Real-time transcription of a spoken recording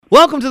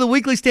Welcome to the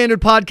Weekly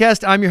Standard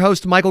Podcast. I'm your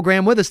host, Michael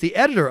Graham. With us, the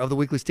editor of the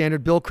Weekly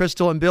Standard, Bill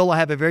Kristol. And Bill, I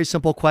have a very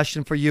simple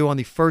question for you on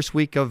the first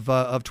week of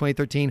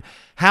 2013.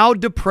 How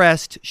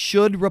depressed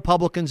should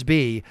Republicans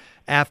be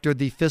after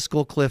the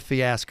fiscal cliff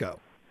fiasco?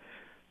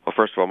 Well,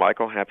 first of all,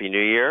 Michael, Happy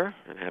New Year,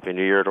 and Happy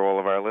New Year to all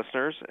of our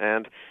listeners.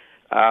 And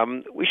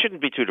we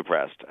shouldn't be too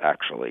depressed,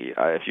 actually.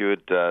 If you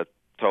had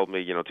told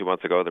me, 2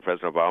 months ago that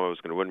President Obama was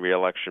going to win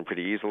re-election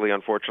pretty easily,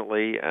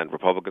 unfortunately, and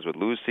Republicans would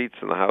lose seats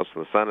in the House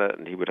and the Senate,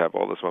 and he would have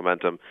all this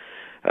momentum.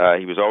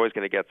 He was always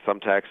going to get some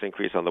tax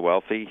increase on the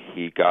wealthy.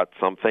 He got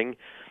something,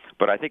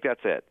 but I think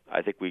that's it.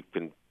 I think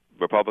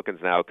Republicans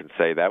now can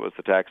say that was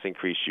the tax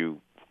increase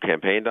you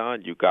campaigned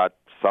on. You got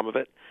some of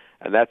it,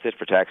 and that's it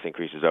for tax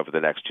increases over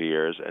the next 2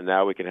 years. And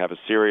now we can have a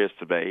serious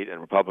debate, and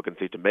Republicans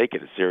need to make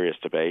it a serious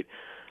debate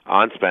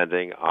on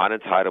spending, on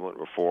entitlement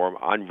reform,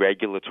 on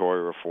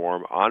regulatory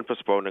reform, on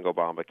postponing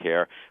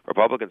Obamacare.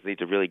 Republicans need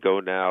to really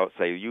go now,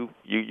 say, you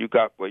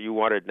got what you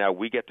wanted, now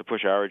we get to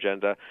push our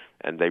agenda,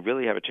 and they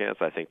really have a chance,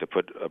 I think, to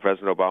put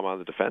President Obama on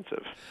the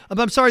defensive.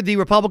 I'm sorry, the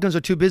Republicans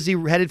are too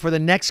busy headed for the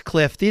next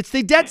cliff. It's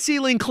the debt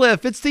ceiling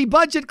cliff. It's the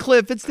budget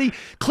cliff. It's the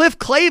Cliff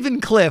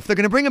Clavin cliff. They're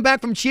going to bring him back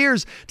from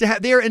Cheers.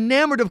 They're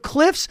enamored of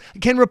cliffs.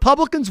 Can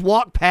Republicans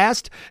walk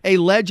past a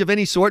ledge of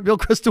any sort, Bill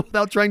Kristol,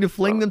 without trying to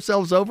fling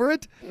themselves over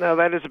it? No,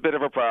 that is a bit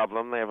of a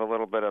problem. They have a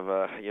little bit of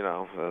a,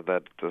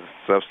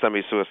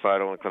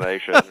 semi-suicidal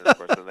inclination. And of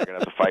course, then they're going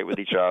to have to fight with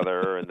each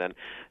other. And then,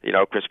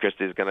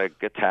 Christie is going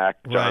to attack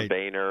John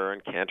Boehner,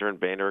 and Cantor and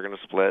Boehner are going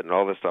to split, and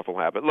all this stuff will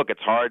happen. Look,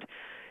 it's hard.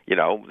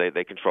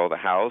 They control the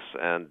House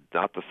and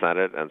not the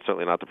Senate, and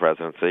certainly not the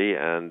presidency.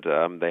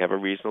 And they have a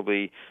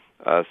reasonably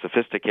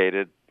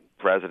sophisticated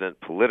president,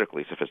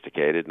 politically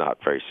sophisticated, not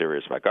very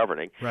serious about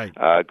governing,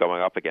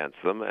 going up against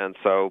them. And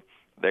so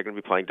they're going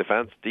to be playing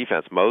defense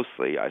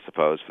mostly, I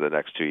suppose, for the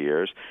next 2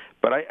 years.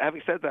 But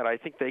having said that, I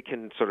think they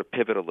can sort of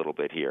pivot a little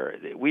bit here.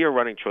 We are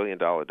running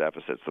trillion-dollar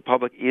deficits. The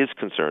public is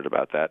concerned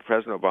about that.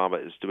 President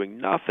Obama is doing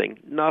nothing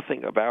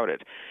about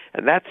it.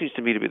 And that seems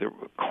to me to be the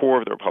core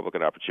of the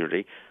Republican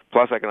opportunity.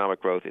 Plus,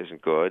 economic growth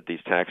isn't good.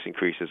 These tax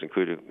increases,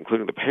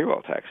 including the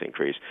payroll tax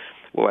increase,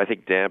 will, I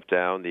think, damp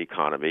down the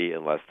economy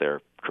unless they're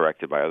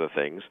corrected by other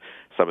things.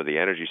 Some of the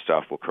energy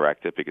stuff will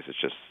correct it because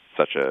it's just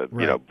such a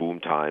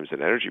boom times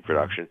in energy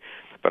production.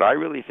 But I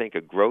really think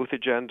a growth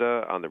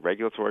agenda on the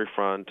regulatory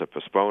front, a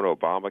postpone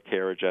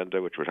Obamacare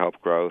agenda, which would help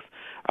growth,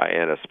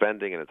 and a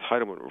spending and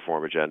entitlement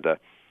reform agenda,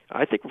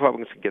 I think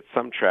Republicans can get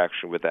some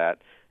traction with that,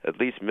 at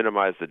least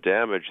minimize the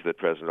damage that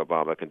President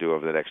Obama can do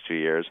over the next 2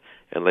 years,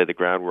 and lay the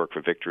groundwork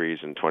for victories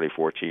in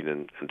 2014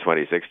 and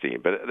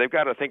 2016. But they've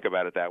got to think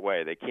about it that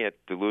way. They can't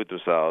delude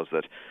themselves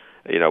that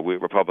we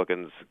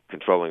Republicans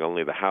controlling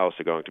only the House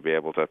are going to be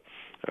able to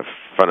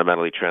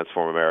fundamentally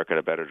transform America in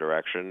a better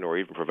direction, or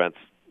even prevent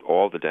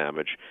all the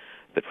damage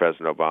that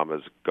President Obama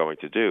is going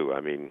to do.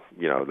 I mean,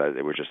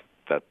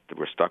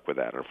 we're stuck with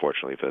that,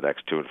 unfortunately, for the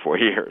next 2 and 4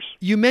 years.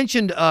 You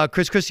mentioned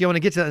Christie. I want to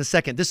get to that in a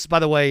second. This, by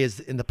the way,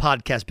 is in the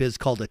podcast biz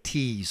called a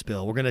tease,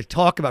 Bill. We're going to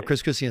talk about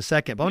Christie in a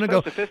second. But I want to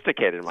go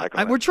sophisticated,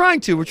 Michael. We're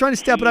trying to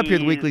step it up here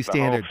at the Weekly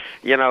Standard.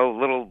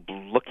 Little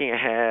looking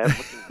ahead,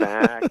 looking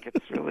back.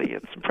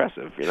 It's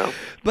impressive,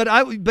 But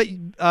I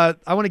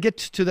want to get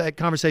to that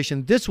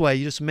conversation this way.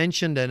 You just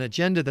mentioned an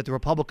agenda that the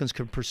Republicans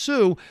could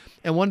pursue,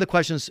 and one of the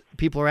questions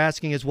people are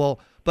asking is, well,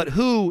 but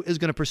who is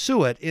going to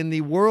pursue it? In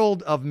the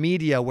world of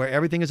media where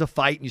everything is a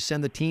fight and you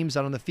send the teams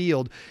out on the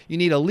field, you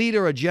need a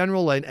leader, a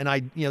general,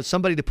 and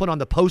somebody to put on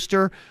the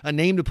poster, a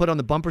name to put on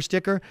the bumper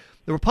sticker.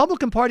 The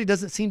Republican Party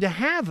doesn't seem to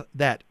have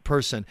that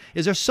person.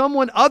 Is there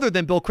someone other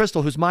than Bill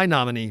Kristol, who's my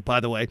nominee,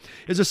 by the way?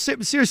 Is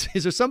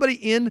there somebody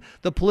in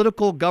the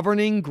political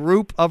governing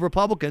group of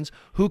Republicans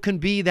who can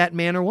be that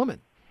man or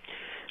woman?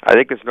 I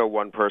think there's no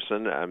one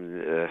person.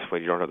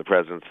 When you don't have the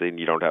presidency and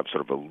you don't have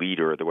sort of a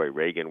leader the way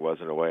Reagan was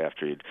in a way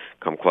after he'd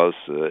come close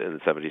in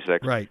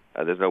 '76. Right.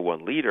 There's no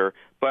one leader.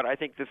 But I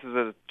think this is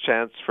a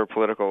chance for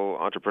political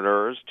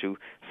entrepreneurs to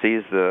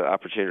seize the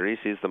opportunity,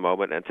 seize the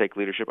moment, and take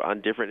leadership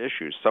on different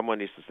issues. Someone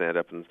needs to stand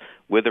up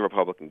with the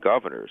Republican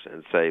governors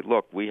and say,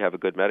 look, we have a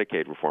good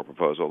Medicaid reform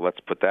proposal.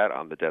 Let's put that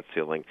on the debt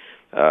ceiling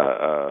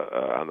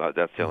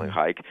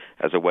hike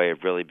as a way of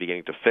really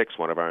beginning to fix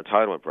one of our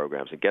entitlement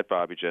programs, and get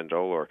Bobby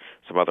Jindal or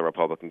some other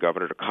Republican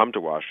governor to come to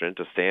Washington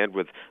to stand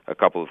with a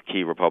couple of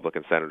key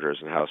Republican senators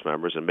and House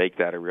members and make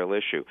that a real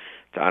issue.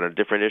 On a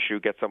different issue,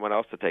 get someone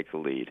else to take the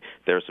lead.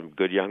 There are some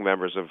good young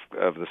members of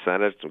the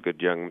Senate, some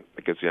good young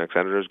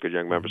senators, good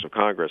young members of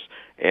Congress,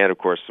 and, of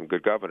course, some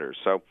good governors.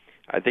 So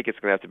I think it's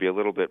going to have to be a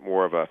little bit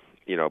more of a,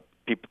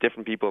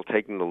 different people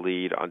taking the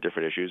lead on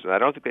different issues. And I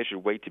don't think they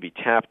should wait to be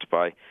tapped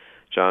by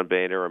John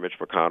Boehner or Mitch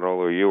McConnell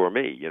or you or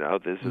me.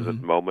 This is a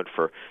moment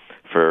for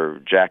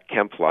Jack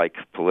Kemp-like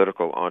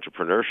political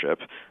entrepreneurship,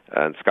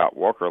 and Scott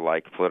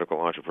Walker-like political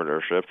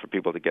entrepreneurship for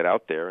people to get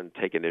out there and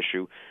take an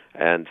issue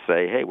and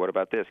say, hey, what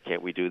about this?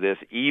 Can't we do this?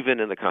 Even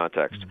in the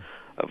context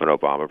of an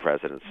Obama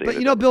presidency.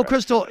 But, Bill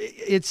Kristol,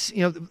 it's,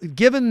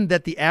 given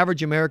that the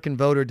average American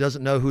voter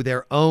doesn't know who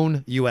their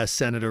own U.S.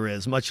 senator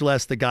is, much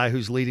less the guy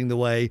who's leading the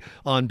way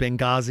on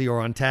Benghazi or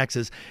on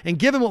taxes, and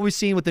given what we've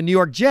seen with the New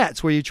York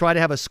Jets, where you try to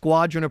have a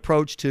squadron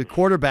approach to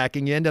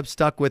quarterbacking, you end up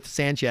stuck with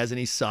Sanchez and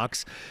he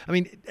sucks. I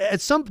mean,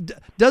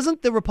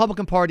 doesn't the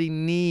Republican Party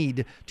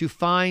need to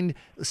find,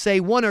 say,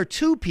 one or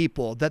two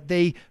people that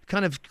they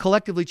kind of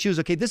collectively choose?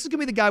 Okay, this is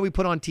going to be the guy we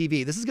put on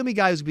TV. This is going to be the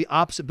guy who's going to be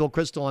opposite Bill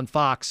Kristol on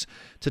Fox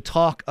to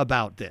talk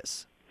about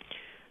this.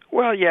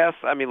 Well, yes.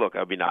 I mean, look, it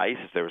would be nice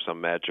if there was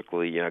some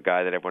magically,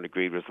 guy that everyone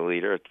agreed was the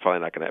leader. It's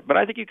probably not going to. But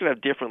I think you could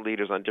have different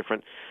leaders on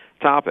different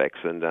topics,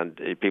 and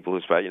people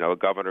who's, a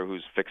governor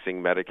who's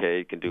fixing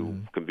Medicaid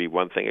can be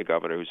one thing. A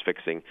governor who's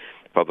fixing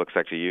public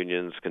sector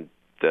unions can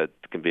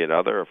be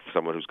another.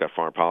 Someone who's got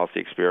foreign policy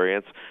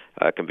experience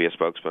can be a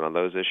spokesman on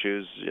those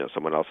issues.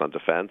 Someone else on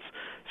defense.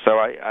 So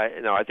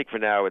I think for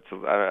now it's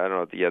I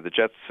don't know. The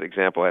Jets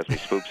example has me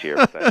spooked here.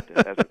 But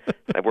that hasn't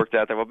worked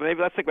out that well. But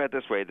maybe let's think about it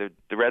this way: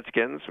 the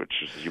Redskins, which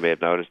as you may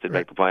have noticed, did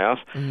make the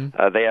playoffs.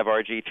 They have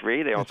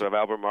RG3. They also have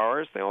Albert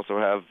Morris. They also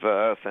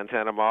have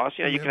Santana Moss.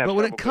 You can have. But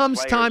when it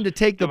comes time to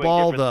take the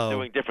ball, though,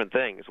 doing different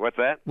things. What's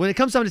that? When it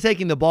comes time to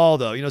taking the ball,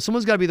 though,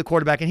 someone's got to be the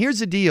quarterback. And here's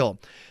the deal.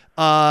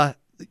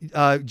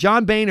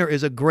 John Boehner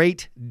is a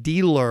great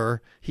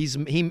dealer.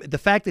 The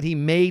fact that he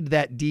made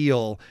that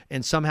deal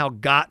and somehow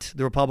got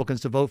the Republicans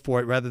to vote for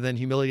it rather than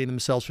humiliating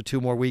themselves for 2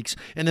 more weeks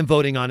and then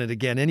voting on it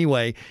again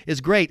anyway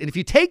is great. And if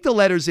you take the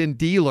letters in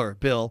dealer,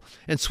 Bill,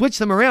 and switch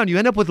them around, you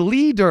end up with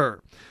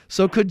leader.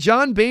 So could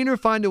John Boehner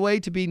find a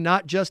way to be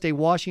not just a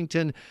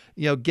Washington,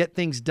 get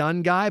things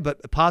done guy,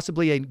 but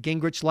possibly a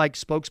Gingrich-like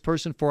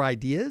spokesperson for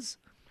ideas?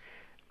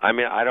 I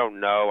mean, I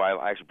don't know.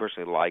 I actually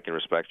personally like and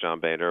respect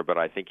John Boehner, but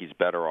I think he's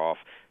better off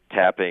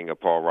tapping a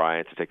Paul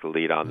Ryan to take the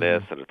lead on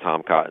this and a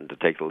Tom Cotton to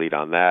take the lead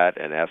on that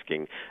and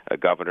asking a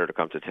governor to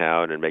come to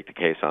town and make the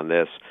case on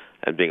this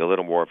and being a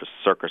little more of a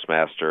circus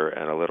master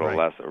and a little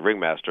less a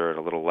ringmaster and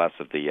a little less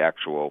of the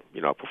actual,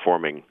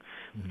 performing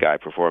guy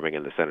performing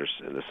in the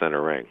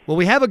center ring. Well,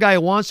 we have a guy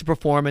who wants to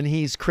perform, and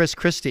he's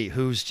Christie,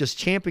 who's just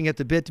champing at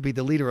the bit to be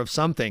the leader of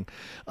something.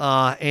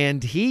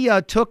 And he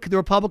took the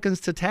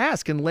Republicans to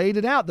task and laid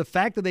it out. The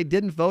fact that they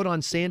didn't vote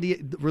on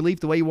Sandy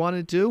relief the way he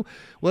wanted to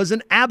was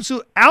an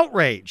absolute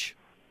outrage.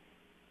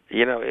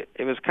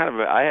 It was kind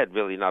of I had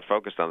really not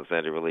focused on the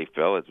Sandy relief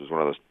bill. It was one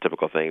of those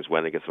typical things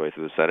when it gets away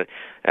through the Senate.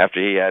 After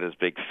he had his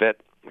big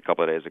fit a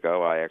couple of days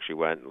ago, I actually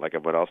went, like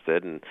everyone else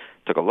did, and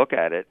took a look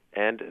at it.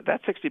 And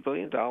that $60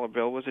 billion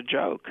bill was a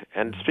joke.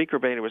 And Speaker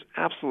Boehner was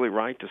absolutely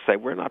right to say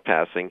we're not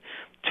passing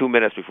 2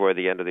 minutes before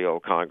the end of the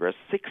old Congress.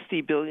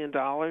 $60 billion?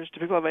 Do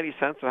people have any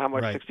sense of how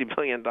much $60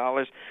 billion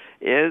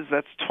is?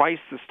 That's twice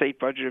the state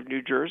budget of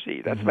New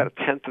Jersey. That's about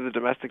a tenth of the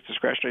domestic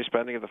discretionary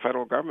spending of the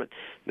federal government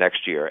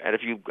next year. And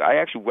I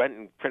actually went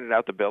and printed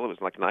out the bill. It was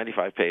like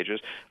 95 pages,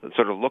 and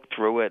sort of looked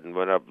through it and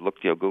went up,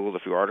 Googled a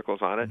few articles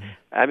on it.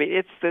 I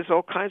mean, there's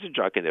all kinds of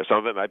junk in there. Some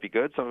of it might be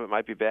good, some of it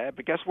might be bad.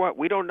 But guess what?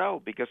 We don't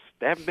know because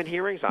there haven't been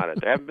hearings on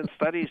it. There haven't been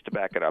studies to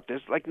back it up.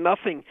 There's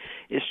nothing.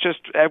 It's just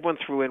everyone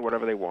threw in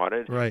whatever they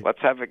wanted. Right. Let's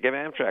give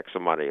Amtrak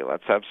some money.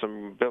 Let's have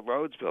some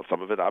roads built.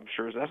 Some of it, I'm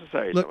sure, is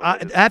necessary. Look,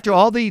 after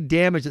all the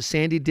damage that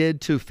Sandy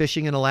did to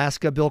fishing in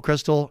Alaska, Bill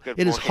Kristol,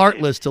 it is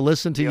heartless to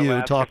listen to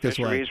you talk this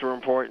way. Fisheries were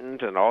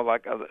important and all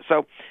that.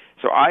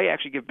 So I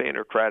actually give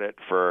Boehner credit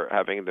for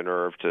having the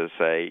nerve to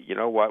say, you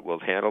know what, we'll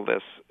handle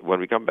this when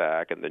we come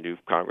back. And the new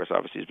Congress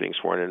obviously is being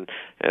sworn in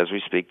as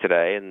we speak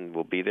today, and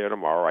we'll be there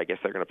tomorrow. I guess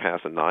they're going to pass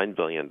a $9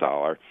 billion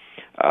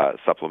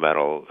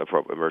supplemental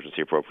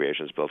emergency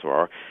appropriations bill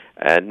tomorrow.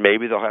 And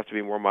maybe there'll have to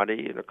be more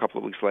money in a couple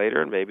of weeks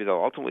later, and maybe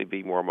there'll ultimately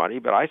be more money.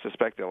 But I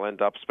suspect they'll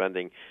end up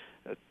spending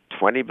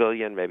 $20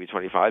 billion, maybe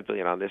 $25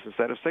 billion on this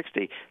instead of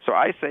 $60. So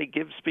I say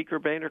give Speaker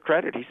Boehner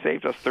credit. He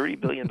saved us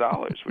 $30 billion,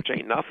 which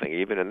ain't nothing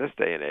even in this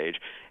day and age.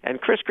 And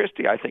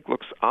Christie, I think,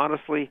 looks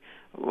honestly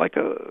like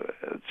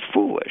it's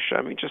foolish.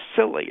 I mean, just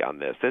silly on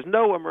this. There's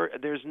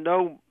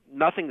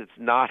nothing that's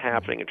not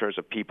happening in terms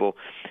of people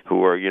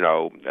who are,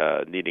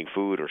 needing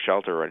food or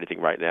shelter or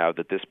anything right now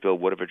that this bill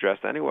would have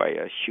addressed anyway.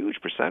 A huge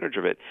percentage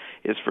of it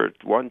is for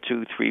 1,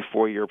 2, 3,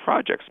 4-year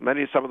projects.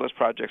 Some of those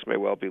projects may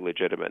well be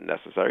legitimate and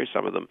necessary.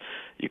 Some of them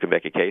you can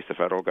make a case the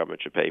federal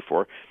government should pay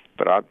for,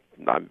 but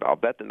I'll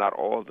bet that not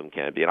all of them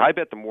can be. And I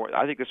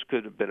think this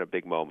could have been a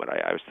big moment.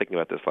 I was thinking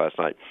about this last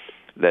night,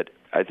 that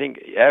I think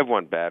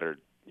everyone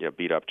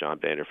beat up John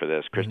Boehner for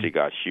this. Christie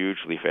got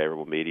hugely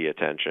favorable media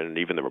attention, and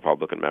even the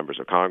Republican members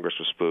of Congress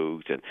were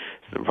spooked, and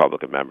the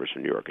Republican members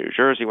from New York and New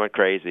Jersey went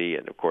crazy,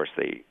 and of course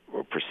they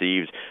were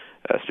perceived,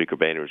 Speaker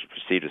Boehner was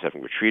perceived as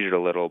having retreated a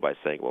little by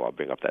saying, well, I'll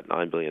bring up that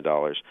 $9 billion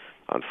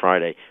on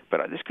Friday.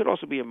 But this could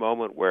also be a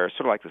moment where,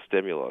 sort of like the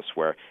stimulus,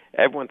 where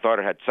everyone thought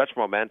it had such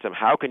momentum.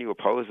 How can you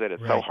oppose it?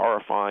 It's so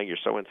horrifying. You're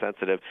so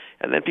insensitive.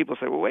 And then people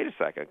say, well, wait a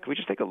second. Can we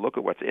just take a look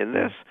at what's in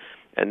this?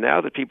 And now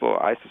that people,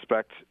 I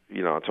suspect,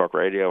 on talk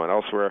radio and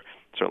elsewhere,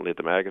 certainly at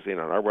the magazine,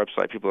 on our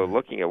website, people are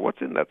looking at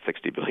what's in that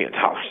 $60 billion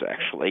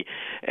actually.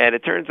 And it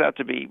turns out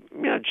to be,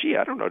 gee,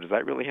 I don't know, does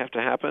that really have to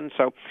happen?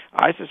 So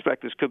I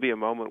suspect this could be a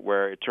moment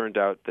where it turned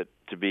out that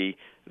to be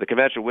the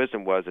conventional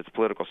wisdom was it's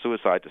political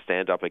suicide to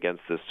stand up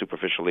against this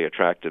superficially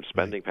attractive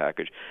spending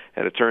package.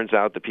 And it turns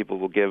out that people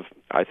will give,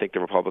 I think, the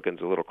Republicans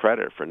a little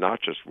credit for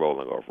not just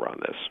rolling over on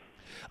this.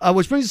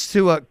 Which brings us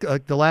to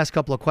the last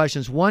couple of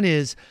questions. One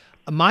is,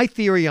 my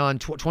theory on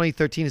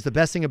 2013 is the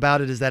best thing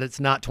about it is that it's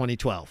not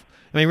 2012.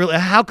 I mean, really,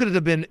 how could it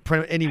have been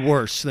any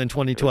worse than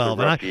 2012?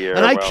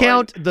 I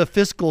count the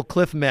fiscal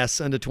cliff mess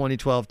into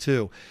 2012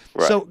 too.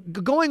 Right. So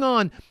going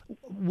on,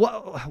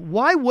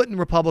 why wouldn't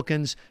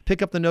Republicans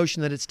pick up the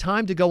notion that it's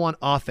time to go on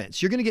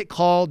offense? You're going to get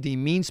called the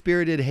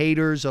mean-spirited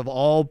haters of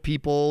all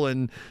people,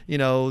 and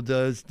you're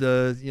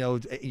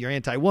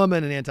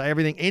anti-woman and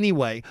anti-everything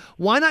anyway.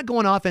 Why not go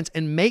on offense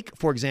and make,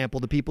 for example,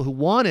 the people who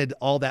wanted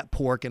all that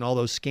pork and all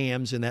those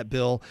scams in that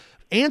bill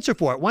answer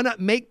for it? Why not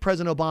make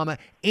President Obama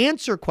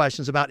answer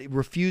questions about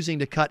refusing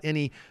to cut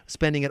any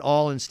spending at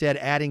all, instead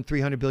adding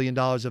 $300 billion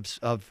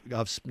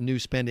of new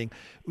spending?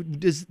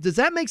 Does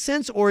that make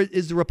sense, or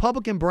is the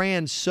Republican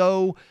brand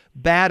so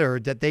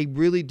battered that they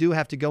really do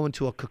have to go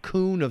into a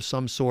cocoon of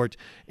some sort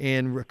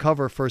and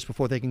recover first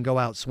before they can go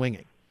out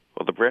swinging?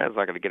 Well, the brand's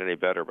not going to get any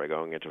better by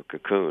going into a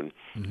cocoon.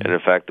 Mm-hmm. And in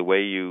fact, the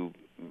way you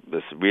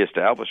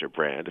reestablish a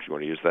brand, if you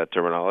want to use that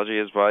terminology,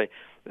 is by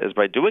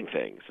doing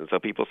things. And so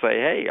people say,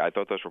 hey, I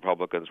thought those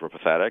Republicans were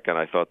pathetic, and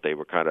I thought they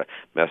were kind of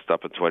messed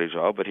up in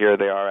 2012, but here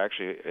they are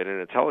actually in an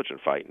intelligent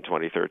fight in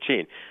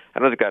 2013. I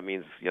don't think that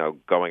means,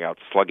 going out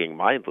slugging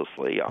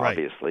mindlessly,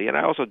 obviously. Right. And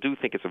I also do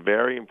think it's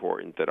very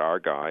important that our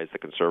guys, the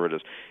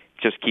conservatives,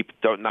 just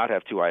don't not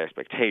have too high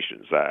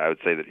expectations. I would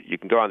say that you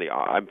can go on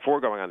I'm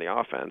for going on the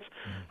offense.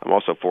 I'm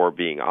also for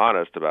being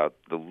honest about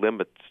the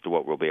limits to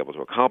what we'll be able to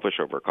accomplish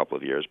over a couple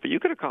of years. But you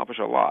could accomplish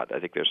a lot. I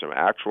think there's some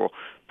actual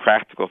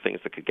practical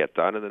things that could get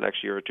done in the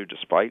next year or two,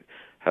 despite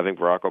having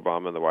Barack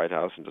Obama in the White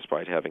House and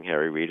despite having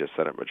Harry Reid as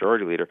Senate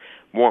Majority Leader.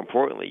 More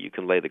importantly, you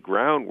can lay the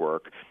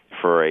groundwork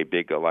for a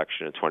big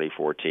election in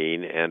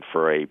 2014 and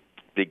for a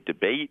big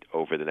debate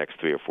over the next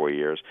 3 or 4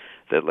 years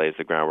that lays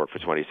the groundwork for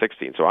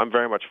 2016. So I'm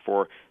very much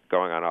for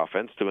going on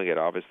offense, doing it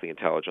obviously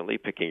intelligently,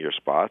 picking your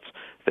spots.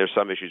 There's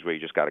some issues where you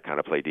just got to kind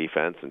of play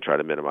defense and try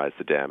to minimize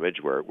the damage,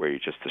 where you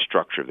just the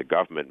structure of the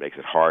government makes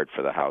it hard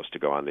for the House to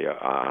go on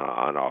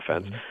on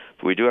offense. Mm-hmm.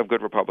 But we do have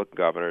good Republican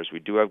governors. We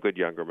do have good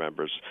younger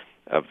members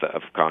of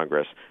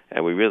Congress,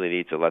 and we really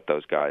need to let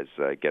those guys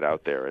get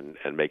out there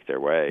and make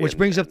their way. Which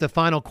brings up the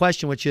final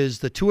question, which is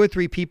the 2 or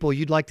 3 people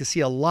you'd like to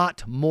see a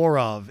lot more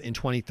of in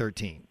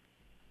 2013.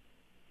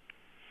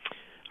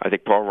 I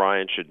think Paul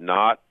Ryan should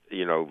not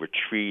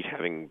retreat,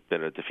 having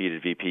been a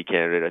defeated VP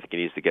candidate. I think he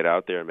needs to get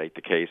out there and make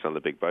the case on the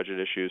big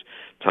budget issues.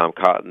 Tom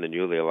Cotton, the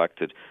newly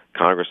elected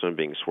congressman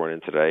being sworn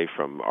in today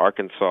from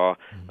Arkansas,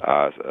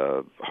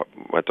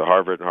 went to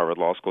Harvard and Harvard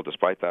Law School,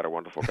 despite that, a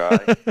wonderful guy,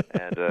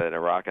 and an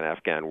Iraq and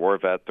Afghan war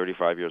vet,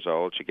 35 years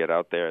old, should get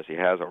out there, as he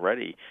has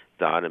already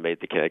done, and made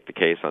the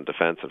case on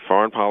defense and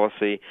foreign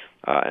policy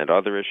and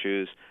other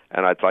issues.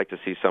 And I'd like to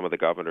see some of the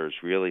governors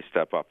really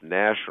step up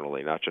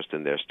nationally, not just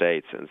in their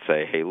states, and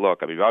say, hey,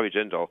 look, Bobby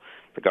Jindal,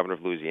 the governor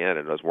of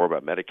Louisiana, knows more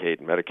about Medicaid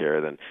and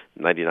Medicare than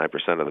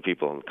 99% of the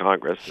people in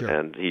Congress. Sure.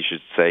 And he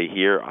should say,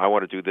 here, I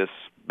want to do this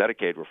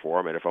Medicaid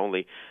reform, and if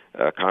only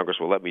Congress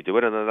will let me do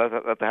it, and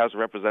then let the House of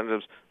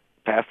Representatives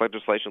pass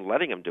legislation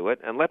letting him do it,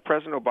 and let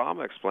President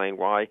Obama explain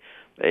why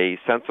a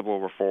sensible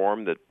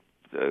reform that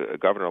a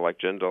governor like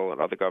Jindal and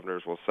other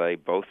governors will say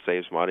both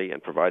saves money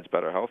and provides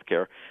better health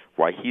care,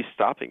 why he's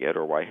stopping it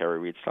or why Harry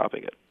Reid's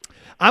stopping it.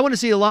 I want to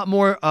see a lot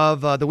more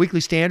of the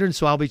Weekly Standard,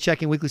 so I'll be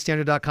checking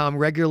weeklystandard.com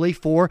regularly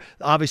for,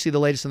 obviously, the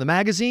latest in the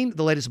magazine,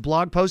 the latest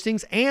blog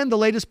postings, and the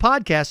latest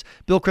podcasts.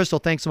 Bill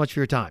Kristol, thanks so much for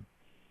your time.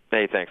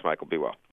 Hey, thanks, Michael. Be well.